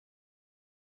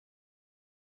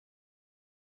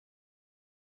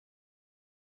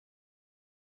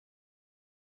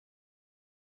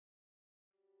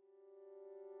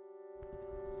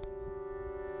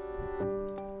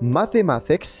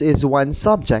Mathematics is one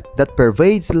subject that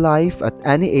pervades life at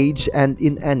any age and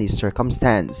in any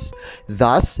circumstance.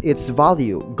 Thus, its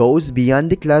value goes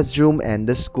beyond the classroom and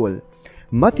the school.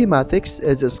 Mathematics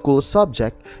is a school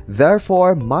subject,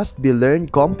 therefore must be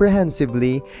learned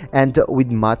comprehensively and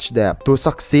with much depth. To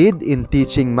succeed in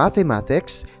teaching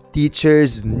mathematics,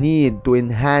 teachers need to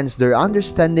enhance their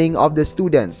understanding of the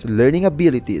students' learning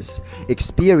abilities,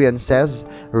 experiences,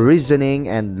 reasoning,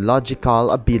 and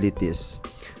logical abilities.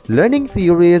 Learning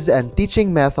theories and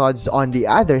teaching methods, on the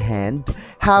other hand,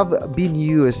 have been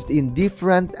used in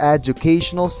different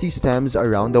educational systems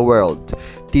around the world.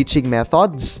 Teaching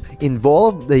methods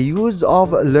involve the use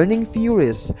of learning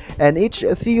theories, and each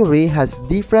theory has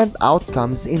different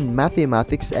outcomes in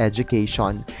mathematics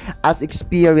education. As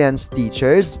experienced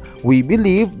teachers, we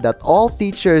believe that all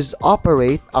teachers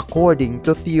operate according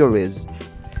to theories.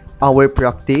 Our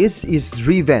practice is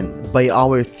driven by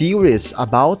our theories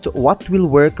about what will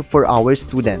work for our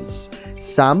students.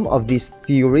 Some of these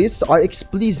theories are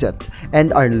explicit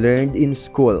and are learned in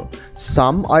school.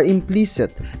 Some are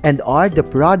implicit and are the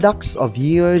products of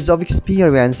years of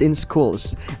experience in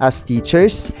schools as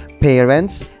teachers,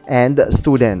 parents, and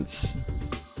students.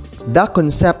 The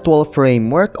conceptual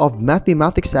framework of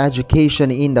mathematics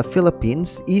education in the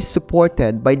Philippines is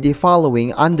supported by the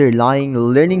following underlying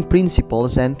learning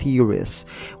principles and theories.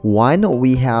 1.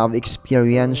 We have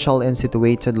experiential and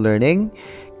situated learning,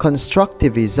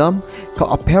 Constructivism,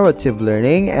 Cooperative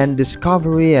Learning, and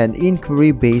Discovery and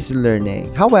Inquiry-based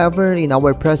learning. However, in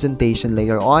our presentation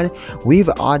later on, we've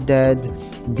added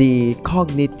the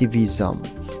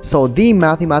Cognitivism. So the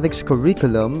mathematics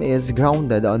curriculum is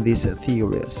grounded on these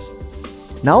theories.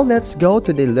 Now let's go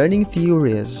to the learning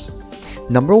theories.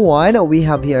 Number 1, we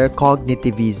have here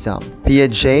Cognitivism.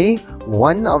 Piaget,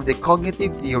 one of the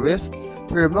cognitive theorists,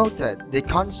 promoted the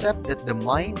concept that the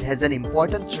mind has an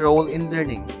important role in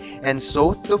learning and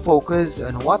sought to focus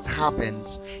on what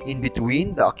happens in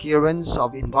between the occurrence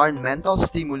of environmental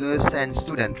stimulus and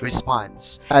student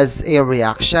response. As a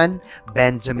reaction,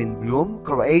 Benjamin Bloom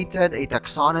created a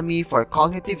taxonomy for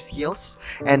cognitive skills,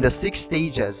 and the 6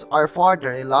 stages are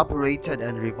further elaborated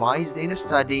and revised in a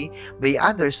study by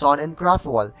Anderson and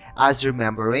Krathwohl as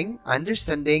remembering,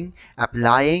 understanding,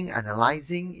 applying,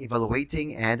 analyzing,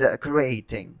 evaluating, and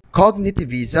creating.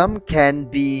 Cognitivism can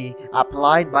be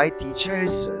applied by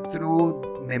teachers through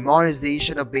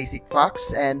memorization of basic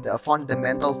facts and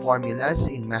fundamental formulas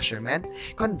in measurement,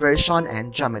 conversion,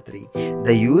 and geometry.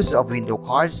 The use of window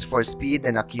cards for speed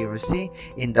and accuracy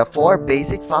in the 4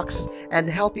 basic facts, and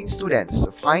helping students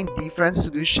find different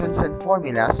solutions and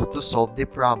formulas to solve the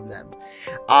problem.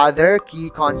 Other key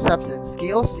concepts and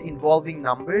skills involving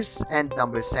numbers and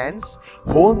number sense,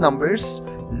 whole numbers,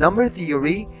 number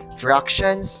theory,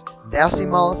 fractions,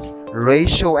 decimals,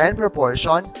 ratio and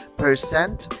proportion,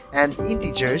 percent, and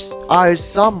integers are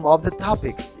some of the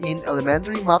topics in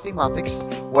elementary mathematics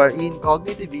wherein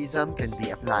cognitivism can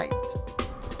be applied.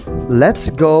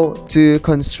 Let's go to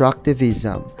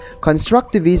Constructivism.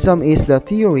 Constructivism is the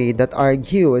theory that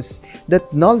argues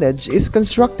that knowledge is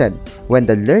constructed when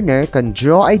the learner can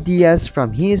draw ideas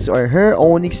from his or her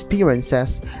own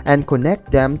experiences and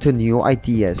connect them to new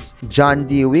ideas. John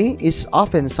Dewey is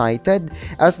often cited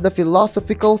as the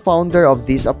philosophical founder of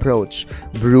this approach.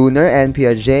 Brunner and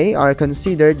Piaget are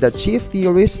considered the chief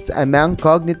theorists among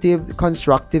cognitive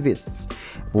constructivists,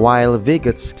 while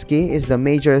Vygotsky is the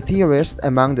major theorist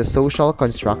among the social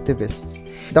constructivists.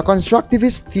 The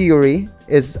constructivist theory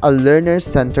is a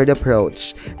learner-centered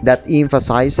approach that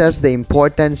emphasizes the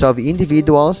importance of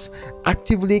individuals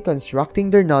actively constructing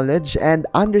their knowledge and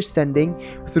understanding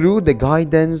through the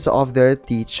guidance of their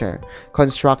teacher.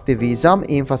 Constructivism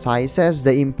emphasizes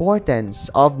the importance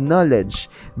of knowledge,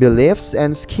 beliefs,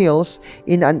 and skills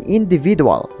in an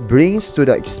individual brings to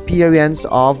the experience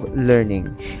of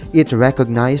learning. It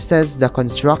recognizes the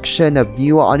construction of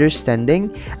new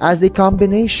understanding as a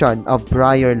combination of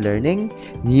prior learning,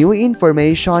 new information,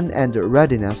 and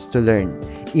readiness to learn.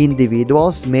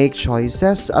 Individuals make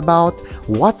choices about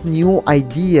what new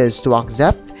ideas to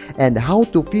accept and how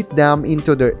to fit them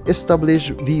into their established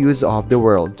views of the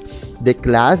world. The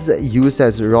class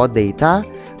uses raw data,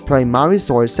 primary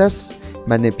sources,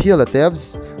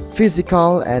 manipulatives,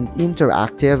 physical and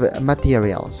interactive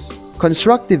materials.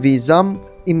 Constructivism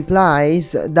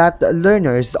implies that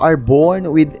learners are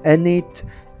born with innate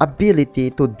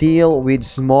ability to deal with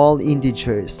small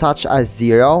integers such as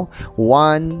 0,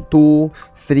 1, 2,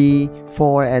 3,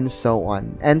 4, and so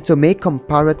on, and to make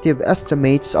comparative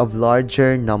estimates of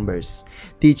larger numbers.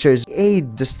 Teachers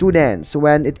aid the students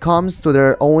when it comes to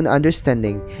their own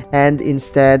understanding, and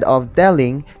instead of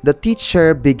telling, the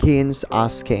teacher begins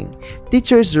asking.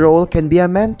 Teacher's role can be a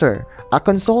mentor, a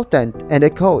consultant, and a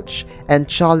coach, and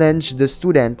challenge the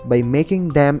student by making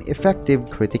them effective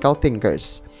critical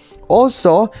thinkers.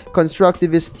 Also,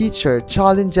 constructivist teacher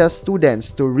challenges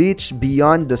students to reach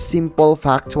beyond the simple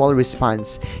factual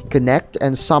response, connect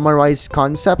and summarize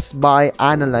concepts by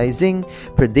analyzing,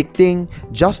 predicting,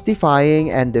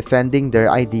 justifying, and defending their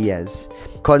ideas.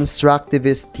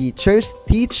 Constructivist teachers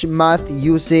teach math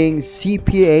using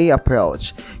CPA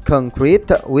approach, concrete,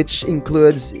 which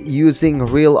includes using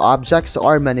real objects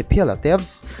or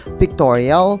manipulatives,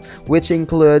 pictorial, which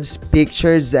includes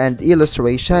pictures and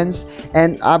illustrations,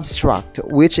 and abstract,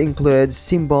 which includes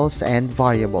symbols and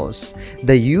variables.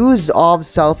 The use of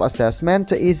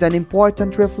self-assessment is an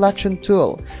important reflection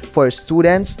tool for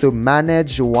students to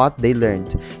manage what they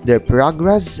learned, their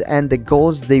progress, and the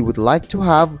goals they would like to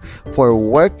have for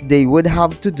work they would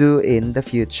have to do in the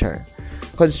future.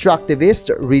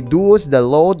 Constructivists reduce the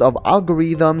load of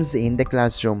algorithms in the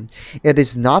classroom. It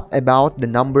is not about the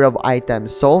number of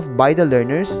items solved by the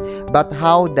learners, but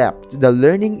how depth the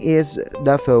learning is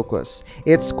the focus.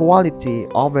 It's quality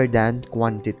over than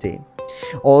quantity.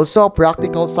 Also,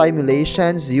 practical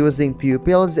simulations using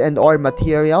pupils and or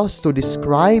materials to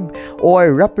describe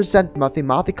or represent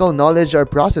mathematical knowledge or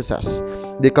processes.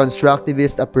 The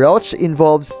constructivist approach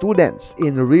involves students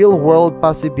in real-world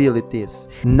possibilities,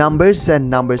 numbers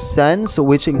and number sense,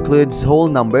 which includes whole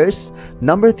numbers,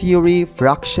 number theory,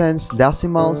 fractions,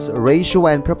 decimals, ratio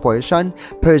and proportion,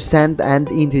 percent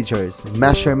and integers,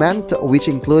 measurement, which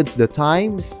includes the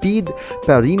time, speed,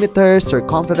 perimeter,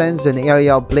 circumference and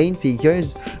area of plane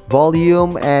figures,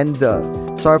 volume and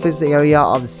surface area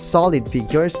of solid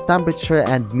figures, temperature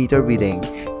and meter reading.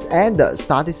 And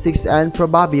statistics and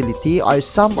probability are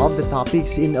some of the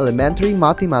topics in elementary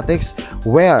mathematics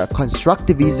where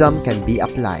constructivism can be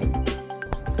applied.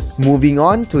 Moving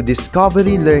on to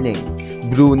discovery learning.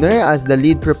 Brunner, as the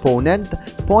lead proponent,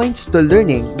 points to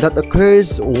learning that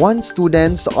occurs once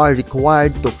students are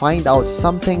required to find out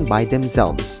something by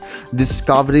themselves.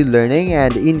 Discovery learning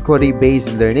and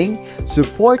inquiry-based learning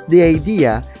support the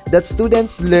idea that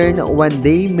students learn when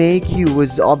they make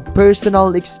use of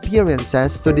personal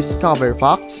experiences to discover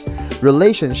facts,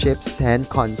 relationships, and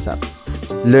concepts.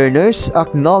 Learners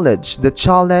acknowledge the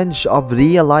challenge of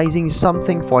realizing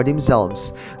something for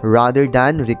themselves rather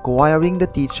than requiring the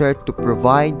teacher to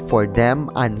provide for them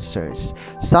answers.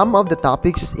 Some of the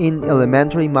topics in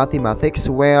elementary mathematics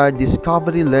where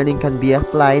discovery learning can be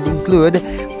applied include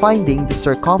finding the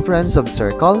circumference of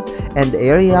circle and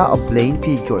area of plane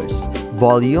figures,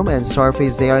 volume and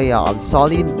surface area of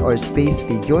solid or space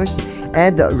figures,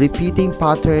 and repeating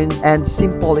patterns and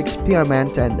simple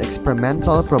experiment and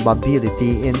experimental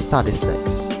probability in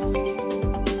statistics.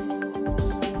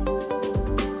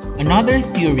 Another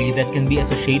theory that can be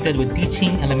associated with teaching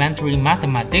elementary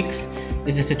mathematics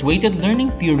is the situated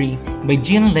learning theory by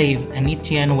Jean-Lave and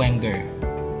Nichian Wenger.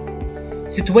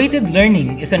 Situated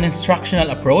learning is an instructional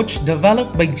approach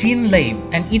developed by Jean-Lave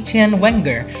and Nichian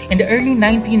Wenger in the early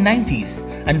 1990s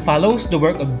and follows the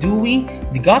work of Dewey,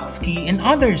 Vygotsky, and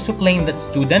others who claim that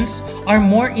students are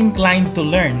more inclined to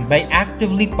learn by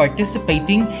actively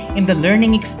participating in the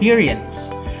learning experience.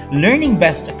 Learning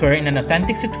best occur in an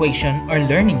authentic situation or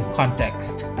learning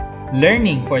context.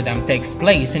 Learning for them takes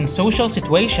place in social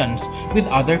situations with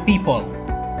other people.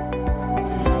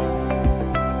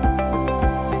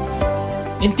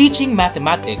 In teaching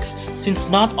mathematics, since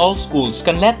not all schools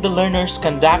can let the learners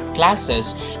conduct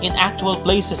classes in actual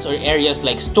places or areas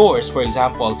like stores, for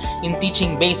example, in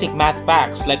teaching basic math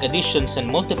facts like additions and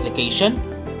multiplication,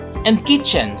 and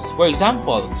kitchens, for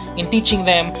example, in teaching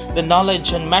them the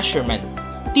knowledge on measurement,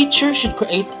 teachers should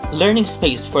create learning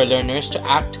space for learners to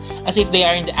act as if they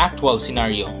are in the actual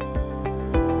scenario.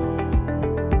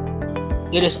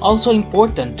 It is also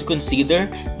important to consider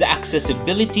the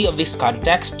accessibility of this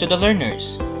context to the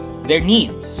learners, their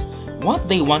needs, what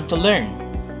they want to learn,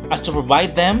 as to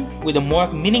provide them with a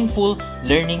more meaningful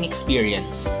learning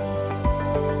experience.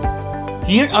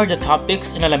 Here are the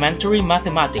topics in elementary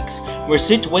mathematics where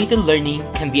situated learning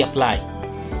can be applied.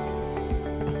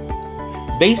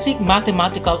 Basic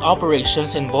mathematical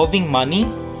operations involving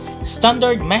money,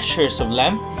 standard measures of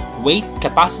length, weight,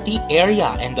 capacity,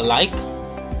 area, and the like.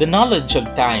 The knowledge of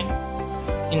time,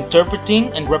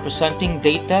 interpreting and representing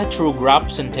data through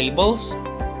graphs and tables,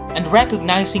 and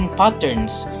recognizing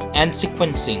patterns and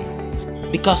sequencing.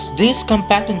 Because these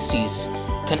competencies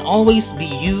can always be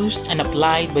used and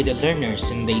applied by the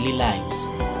learners in daily lives.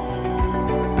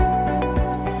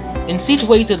 In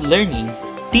situated learning,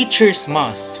 teachers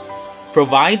must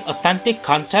provide authentic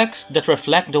context that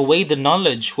reflect the way the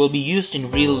knowledge will be used in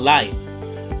real life,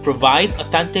 provide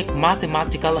authentic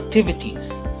mathematical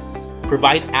activities,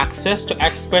 provide access to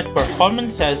expert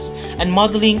performances and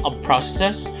modeling of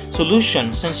processes,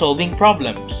 solutions, and solving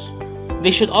problems.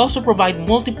 They should also provide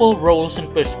multiple roles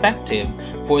and perspective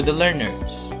for the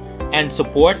learners, and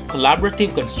support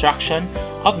collaborative construction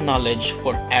of knowledge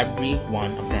for every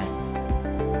one of them.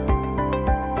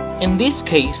 In this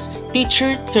case,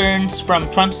 teacher turns from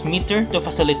transmitter to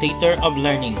facilitator of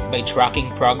learning by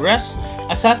tracking progress,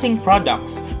 assessing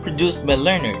products produced by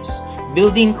learners,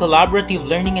 building collaborative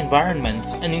learning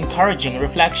environments, and encouraging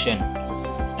reflection.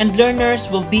 And learners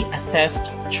will be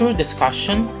assessed through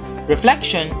discussion,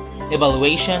 reflection,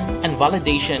 evaluation, and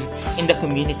validation in the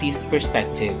community's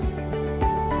perspective.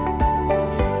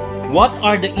 What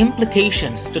are the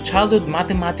implications to childhood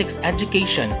mathematics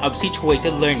education of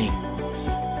situated learning?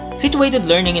 Situated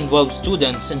learning involves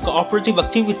students in cooperative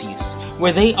activities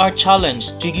where they are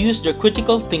challenged to use their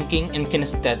critical thinking and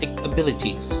kinesthetic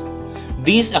abilities.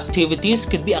 These activities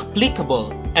could be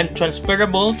applicable and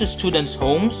transferable to students'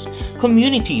 homes,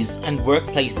 communities, and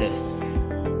workplaces.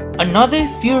 Another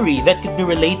theory that could be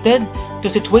related to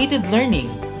situated learning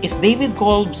is David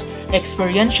Kolb's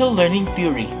Experiential Learning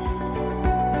theory.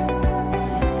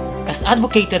 As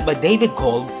advocated by David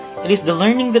Kolb, it is the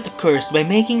learning that occurs by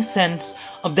making sense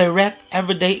of direct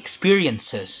everyday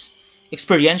experiences.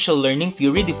 Experiential learning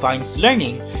theory defines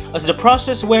learning as the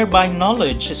process whereby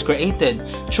knowledge is created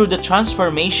through the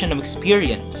transformation of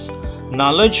experience.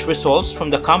 Knowledge results from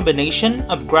the combination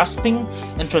of grasping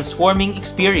and transforming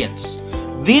experience.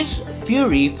 This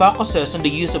theory focuses on the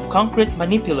use of concrete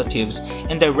manipulatives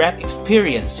and direct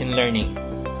experience in learning.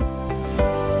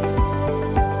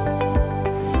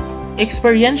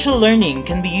 Experiential learning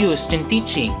can be used in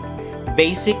teaching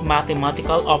basic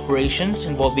mathematical operations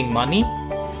involving money,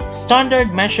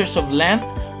 standard measures of length,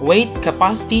 weight,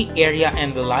 capacity, area,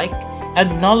 and the like,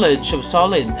 and knowledge of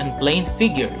solid and plane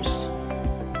figures,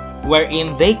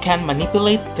 wherein they can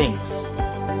manipulate things.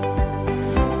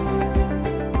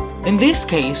 In this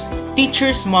case,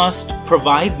 teachers must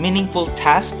provide meaningful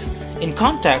tasks in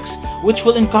context which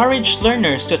will encourage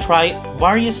learners to try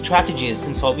various strategies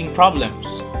in solving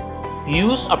problems.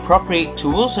 Use appropriate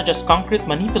tools such as concrete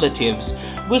manipulatives,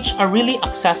 which are really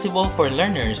accessible for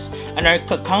learners and are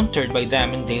encountered by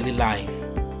them in daily life.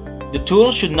 The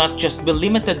tools should not just be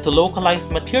limited to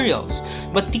localized materials,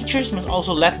 but teachers must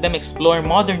also let them explore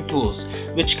modern tools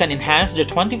which can enhance their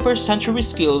 21st century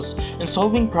skills in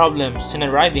solving problems and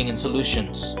arriving in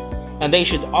solutions. And they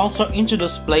should also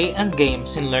introduce play and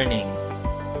games in learning.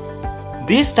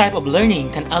 This type of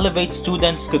learning can elevate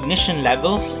students' cognition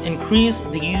levels, increase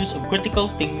the use of critical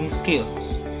thinking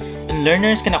skills, and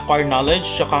learners can acquire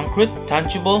knowledge to concrete,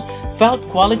 tangible, felt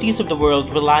qualities of the world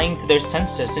relying to their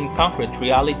senses in concrete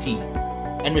reality,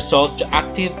 and results to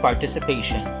active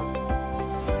participation.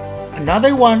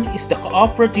 Another one is the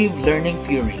cooperative learning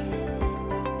theory.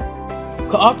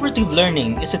 Cooperative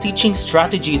learning is a teaching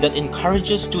strategy that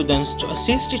encourages students to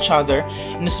assist each other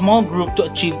in a small group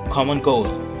to achieve common goal.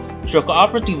 Through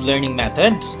cooperative learning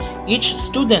methods, each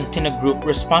student in a group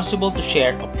responsible to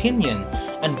share opinion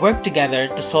and work together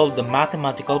to solve the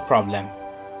mathematical problem.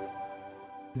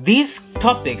 These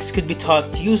topics could be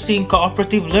taught using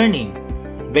cooperative learning,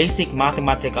 basic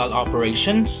mathematical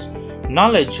operations,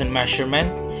 knowledge and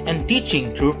measurement, and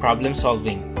teaching through problem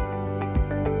solving.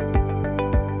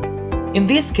 In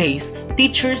this case,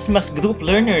 teachers must group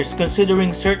learners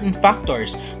considering certain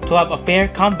factors to have a fair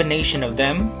combination of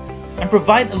them, and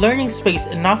provide a learning space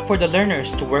enough for the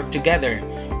learners to work together,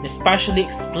 and especially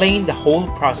explain the whole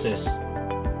process.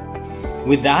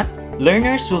 With that,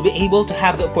 learners will be able to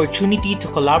have the opportunity to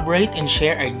collaborate and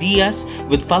share ideas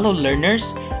with fellow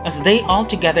learners as they all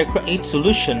together create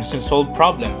solutions and solve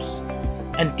problems.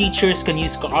 And teachers can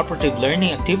use cooperative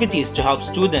learning activities to help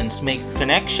students make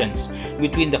connections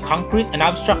between the concrete and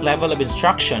abstract level of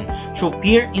instruction through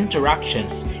peer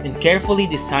interactions and carefully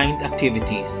designed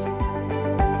activities.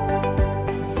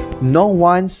 No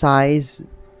one size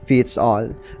fits all.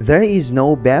 There is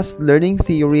no best learning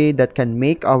theory that can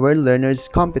make our learners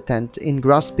competent in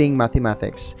grasping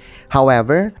mathematics.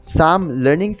 However, some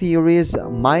learning theories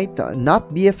might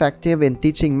not be effective in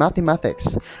teaching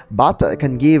mathematics, but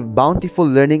can give bountiful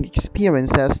learning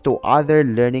experiences to other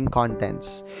learning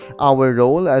contents. Our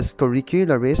role as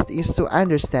curricularists is to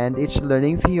understand each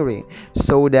learning theory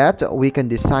so that we can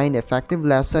design effective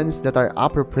lessons that are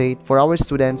appropriate for our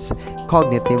students'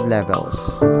 cognitive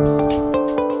levels.